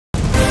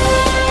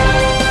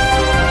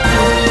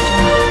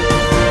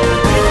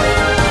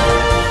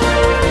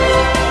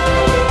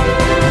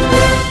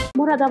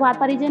मुरादाबाद।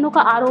 परिजनों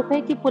का आरोप है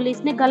कि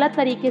पुलिस ने गलत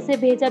तरीके से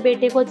भेजा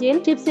बेटे को जेल।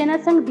 शिवसेना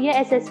संघ दिया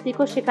एसएसपी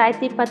को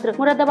शिकायती पत्र।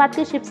 मुरादाबाद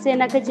के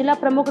शिवसेना के जिला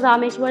प्रमुख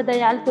रामेश्वर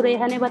दयाल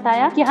तुरेहा ने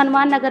बताया कि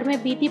हनुमान नगर में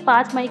बीती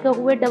 5 मई को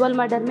हुए डबल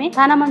मर्डर में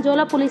थाना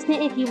मंझौला पुलिस ने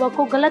एक युवक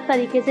को गलत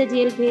तरीके से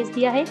जेल भेज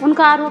दिया है।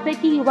 उनका आरोप है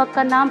कि युवक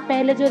का नाम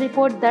पहले जो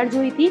रिपोर्ट दर्ज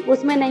हुई थी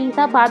उसमें नहीं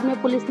था। बाद में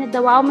पुलिस ने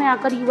दबाव में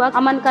आकर युवक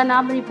अमन का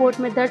नाम रिपोर्ट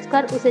में दर्ज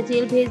कर उसे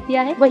जेल भेज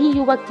दिया है। वहीं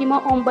युवक की मां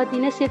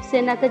ओमवती ने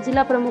शिवसेना के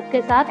जिला प्रमुख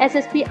के साथ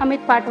एसएसपी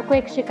अमित पाठक को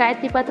एक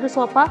शिकायती पत्र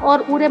सौंपा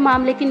और पूरे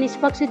मामले की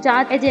निष्पक्ष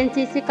जांच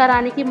एजेंसी से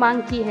कराने की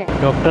मांग की है।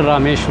 डॉक्टर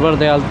रामेश्वर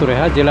दयाल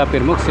तुरेहा, जिला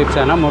प्रमुख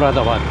शिवसेना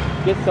मुरादाबाद।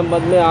 किस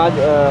संबंध में आज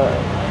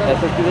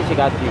एसएसपी से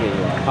शिकायत की गई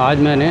है? आज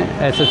मैंने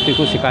एसएसपी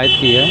को शिकायत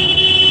की है।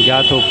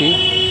 ज्ञात हो कि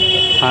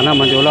थाना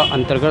मंझौला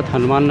अंतर्गत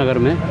हनुमान नगर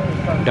में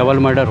डबल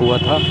मर्डर हुआ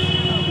था,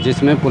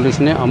 जिसमें पुलिस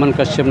ने अमन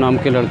कश्यप नाम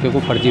के लड़के को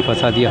फर्जी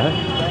फंसा दिया है।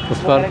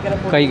 उस पर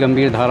कई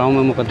गंभीर धाराओं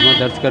में मुकदमा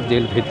दर्ज कर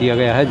जेल भेज दिया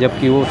गया है,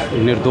 जबकि वो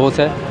निर्दोष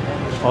है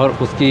और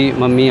उसकी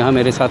मम्मी यहाँ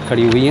मेरे साथ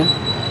खड़ी हुई हैं।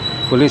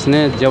 पुलिस ने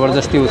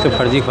ज़बरदस्ती उसे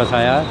फर्जी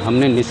फंसाया।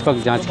 हमने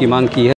निष्पक्ष जांच की मांग की है।